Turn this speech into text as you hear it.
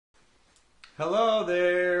Hello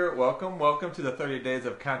there. Welcome to the 30 Days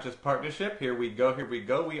of Conscious Partnership. Here we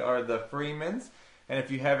go. We are the Freemans. And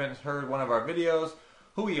if you haven't heard one of our videos,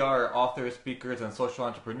 who we are authors, speakers, and social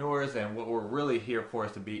entrepreneurs, and what we're really here for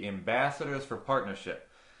is to be ambassadors for partnership.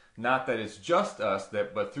 Not that it's just us,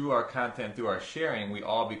 but through our content, through our sharing, we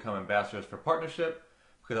all become ambassadors for partnership,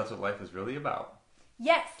 because that's what life is really about.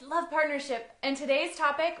 Yes, love partnership. And today's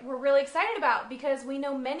topic we're really excited about because we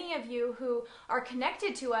know many of you who are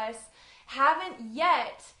connected to us haven't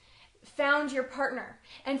yet found your partner.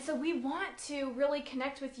 And so we want to really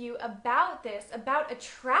connect with you about this, about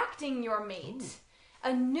attracting your mate. Ooh.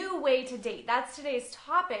 A new way to date. That's today's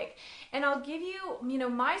topic. And I'll give you,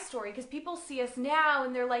 my story, because people see us now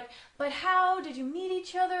and they're like, but how did you meet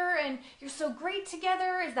each other? And you're so great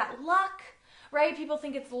together. Is that luck? Right? People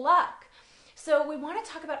think it's luck. So we want to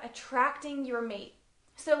talk about attracting your mate.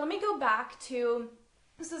 So let me go back to,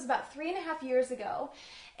 this was about 3.5 years ago,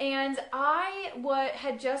 and I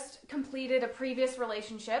had just completed a previous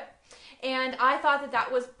relationship, and I thought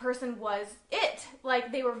that person was it.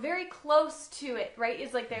 Like, they were very close to it, right?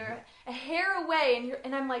 It's like they were a hair away,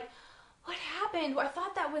 and I'm like, what happened? I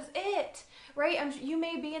thought that was it, right? You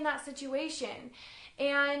may be in that situation.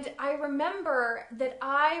 And I remember that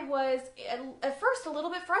I was at first a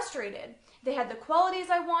little bit frustrated. They had the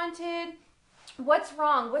qualities I wanted. What's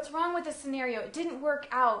wrong? What's wrong with the scenario? It didn't work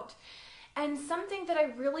out. And something that I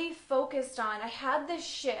really focused on, I had this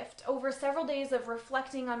shift over several days of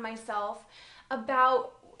reflecting on myself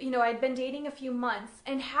about, I'd been dating a few months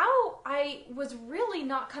and how I was really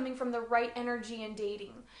not coming from the right energy in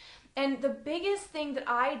dating. And the biggest thing that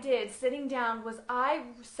I did sitting down was I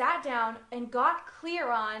sat down and got clear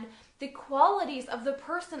on the qualities of the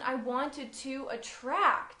person I wanted to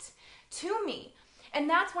attract to me. And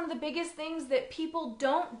that's one of the biggest things that people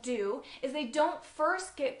don't do, is they don't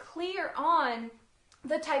first get clear on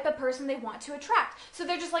the type of person they want to attract. So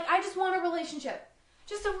they're just like, I just want a relationship.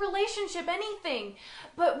 Just a relationship, anything.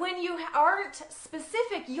 But when you aren't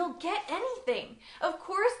specific, you'll get anything. Of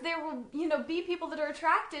course, there will, be people that are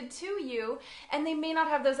attracted to you, and they may not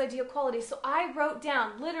have those ideal qualities. So I wrote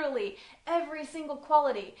down literally every single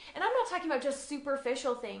quality. And I'm not talking about just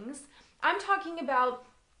superficial things. I'm talking about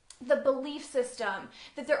the belief system,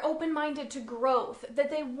 that they're open-minded to growth,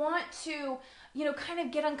 that they want to, kind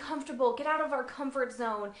of get uncomfortable, get out of our comfort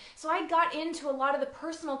zone. So I got into a lot of the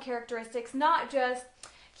personal characteristics, not just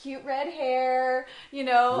cute red hair,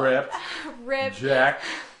 ripped, Jack.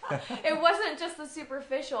 It wasn't just the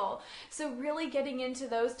superficial. So really getting into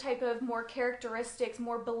those type of more characteristics,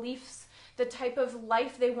 more beliefs, the type of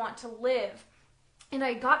life they want to live. And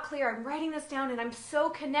I got clear, I'm writing this down, and I'm so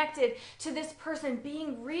connected to this person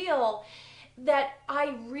being real that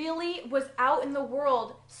I really was out in the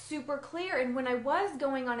world super clear. And when I was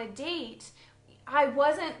going on a date, I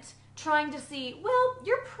wasn't trying to see, well,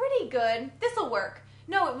 you're pretty good, this'll work.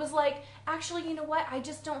 No, it was like, actually, you know what? I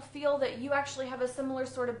just don't feel that you actually have a similar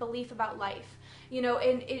sort of belief about life.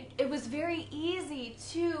 And it was very easy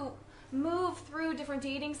to move through different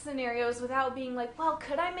dating scenarios without being like, well,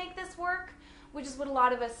 could I make this work? Which is what a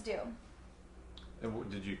lot of us do. And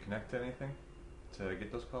did you connect to anything to get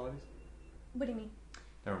those qualities? What do you mean?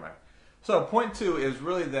 Never mind. So point 2 is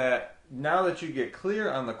really that now that you get clear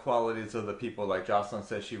on the qualities of the people, like Jocelyn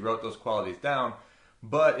says, she wrote those qualities down,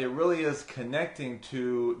 but it really is connecting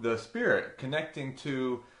to the spirit, connecting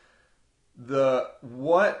to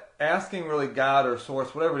asking really God or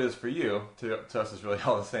source, whatever it is for you, to us is really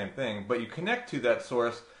all the same thing, but you connect to that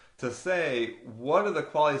source to say, what are the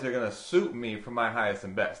qualities that are going to suit me for my highest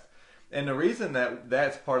and best? And the reason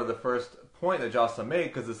that's part of the first point that Jocelyn made,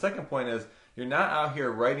 because the second point is, you're not out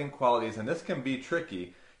here writing qualities, and this can be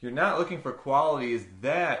tricky. You're not looking for qualities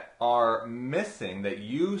that are missing, that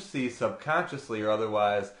you see subconsciously or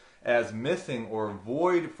otherwise as missing or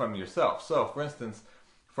void from yourself. So, for instance,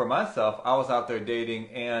 for myself, I was out there dating,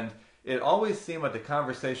 and it always seemed like the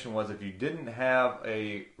conversation was, if you didn't have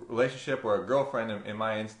a relationship or a girlfriend, in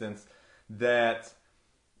my instance, that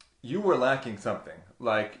you were lacking something.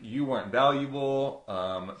 Like, you weren't valuable.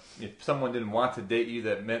 If someone didn't want to date you,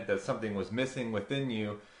 that meant that something was missing within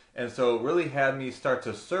you. And so it really had me start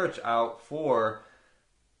to search out for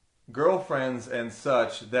girlfriends and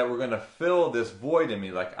such that were going to fill this void in me.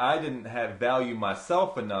 Like, I didn't value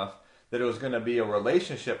myself enough that it was going to be a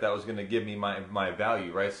relationship that was going to give me my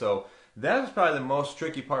value, right? So that was probably the most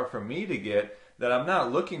tricky part for me to get, that I'm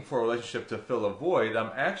not looking for a relationship to fill a void.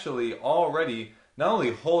 I'm actually already not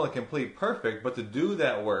only whole and complete, perfect, but to do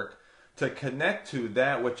that work, to connect to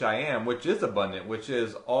that which I am, which is abundant, which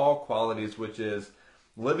is all qualities, which is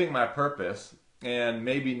living my purpose, and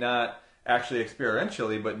maybe not actually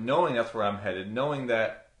experientially, but knowing that's where I'm headed, knowing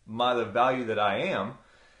that the value that I am,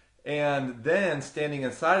 and then standing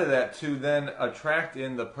inside of that to then attract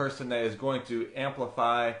in the person that is going to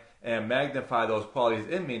amplify and magnify those qualities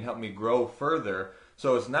in me and help me grow further.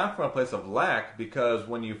 So it's not from a place of lack, because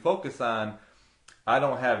when you focus on, I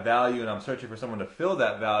don't have value and I'm searching for someone to fill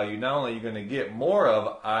that value, not only are you going to get more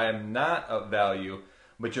of, I am not of value,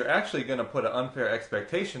 but you're actually going to put an unfair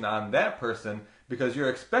expectation on that person, because you're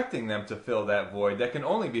expecting them to fill that void that can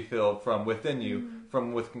only be filled from within you,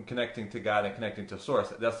 from connecting to God and connecting to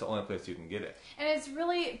Source. That's the only place you can get it. And it's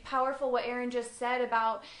really powerful what Aaron just said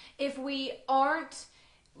about, if we aren't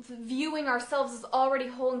viewing ourselves as already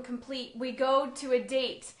whole and complete, we go to a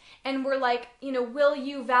date and we're like, will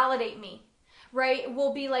you validate me? Right?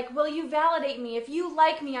 We'll be like, will you validate me? If you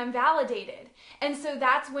like me, I'm validated. And so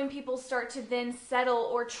that's when people start to then settle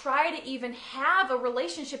or try to even have a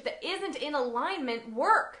relationship that isn't in alignment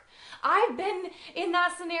work. I've been in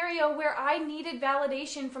that scenario where I needed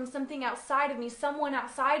validation from something outside of me, someone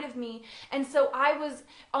outside of me. And so I was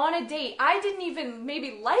on a date. I didn't even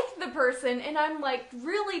maybe like the person, and I'm like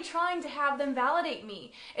really trying to have them validate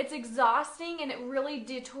me. It's exhausting, and it really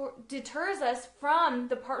deters us from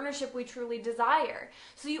the partnership we truly desire.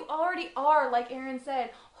 So you already are, like Aaron said,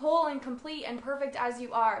 whole and complete and perfect as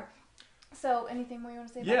you are. So, anything more you want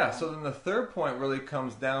to say about that? Yeah, so then the third point really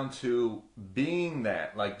comes down to being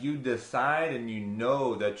that. Like, you decide and you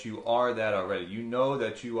know that you are that already. You know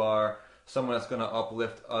that you are someone that's going to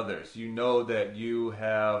uplift others. You know that you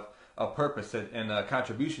have a purpose and a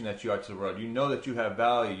contribution that you are to the world. You know that you have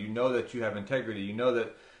value. You know that you have integrity. You know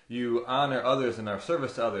that you honor others and are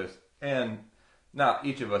service to others. And not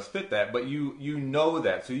each of us fit that, but you know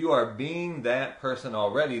that. So you are being that person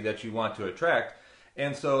already that you want to attract.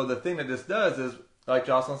 And so the thing that this does is, like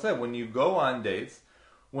Jocelyn said, when you go on dates,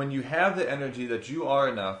 when you have the energy that you are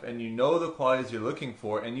enough and you know the qualities you're looking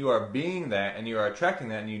for and you are being that and you are attracting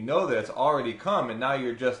that and you know that it's already come and now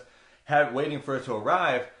you're just waiting for it to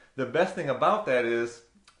arrive, the best thing about that is,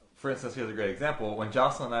 for instance, here's a great example. When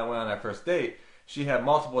Jocelyn and I went on our first date, she had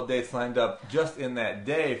multiple dates lined up just in that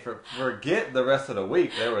day. Forget the rest of the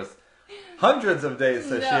week. There was hundreds of dates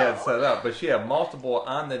that she had set up, but she had multiple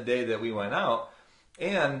on the day that we went out.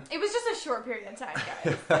 And it was just a short period of time,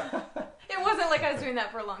 guys. It wasn't like I was doing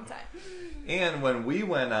that for a long time. And when we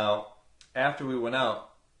went out, after we went out,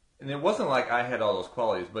 and it wasn't like I had all those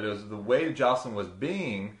qualities, but it was the way Jocelyn was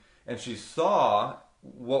being, and she saw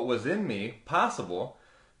what was in me possible,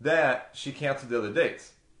 that she canceled the other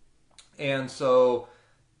dates. And so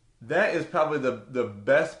that is probably the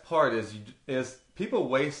best part is people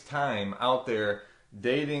waste time out there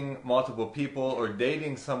dating multiple people or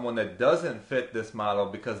dating someone that doesn't fit this model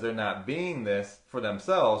because they're not being this for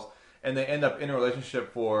themselves, and they end up in a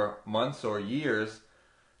relationship for months or years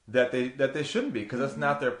that they shouldn't be, because that's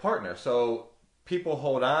not their partner. So people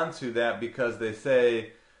hold on to that because they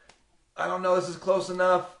say, I don't know, this is close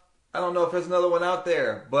enough. I don't know if there's another one out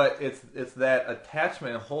there. But it's that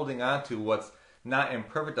attachment and holding on to what's not in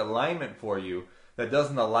perfect alignment for you that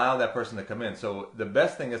doesn't allow that person to come in. So the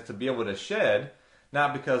best thing is to be able to shed,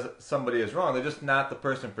 not because somebody is wrong, they're just not the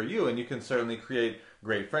person for you. And you can certainly create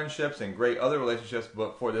great friendships and great other relationships,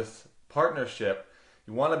 but for this partnership,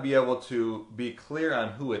 you want to be able to be clear on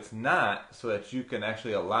who it's not so that you can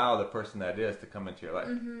actually allow the person that is to come into your life.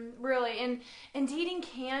 Really. And dating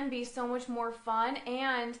can be so much more fun,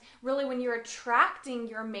 and really when you're attracting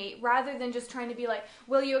your mate, rather than just trying to be like,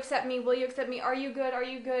 will you accept me? Will you accept me? Are you good? Are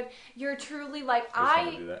you good? You're truly like,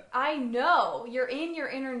 I know. You're in your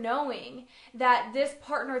inner knowing that this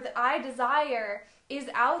partner that I desire is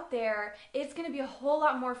out there. It's going to be a whole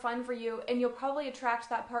lot more fun for you, and you'll probably attract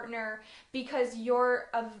that partner because you're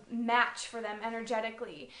a match for them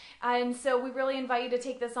energetically. And so we really invite you to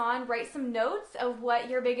take this on, write some notes of what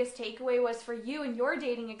your biggest takeaway was for you in your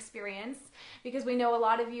dating experience, because we know a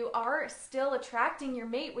lot of you are still attracting your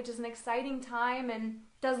mate, which is an exciting time and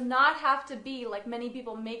does not have to be, like many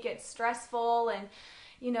people make it, stressful and,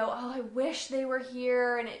 oh, I wish they were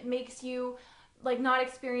here, and it makes you like not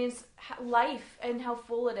experience life and how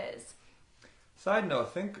full it is. Side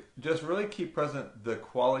note, just really keep present the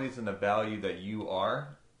qualities and the value that you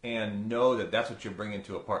are, and know that that's what you're bringing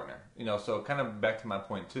to a partner. So kind of back to my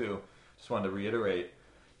point too, just wanted to reiterate,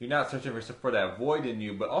 you're not searching for that void in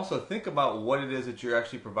you, but also think about what it is that you're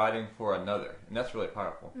actually providing for another. And that's really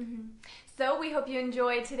powerful. So we hope you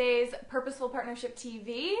enjoyed today's Purposeful Partnership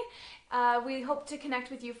TV. We hope to connect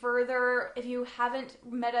with you further. If you haven't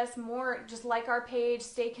met us more, just like our page,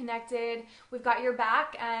 stay connected. We've got your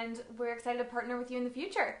back, and we're excited to partner with you in the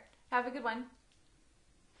future. Have a good one.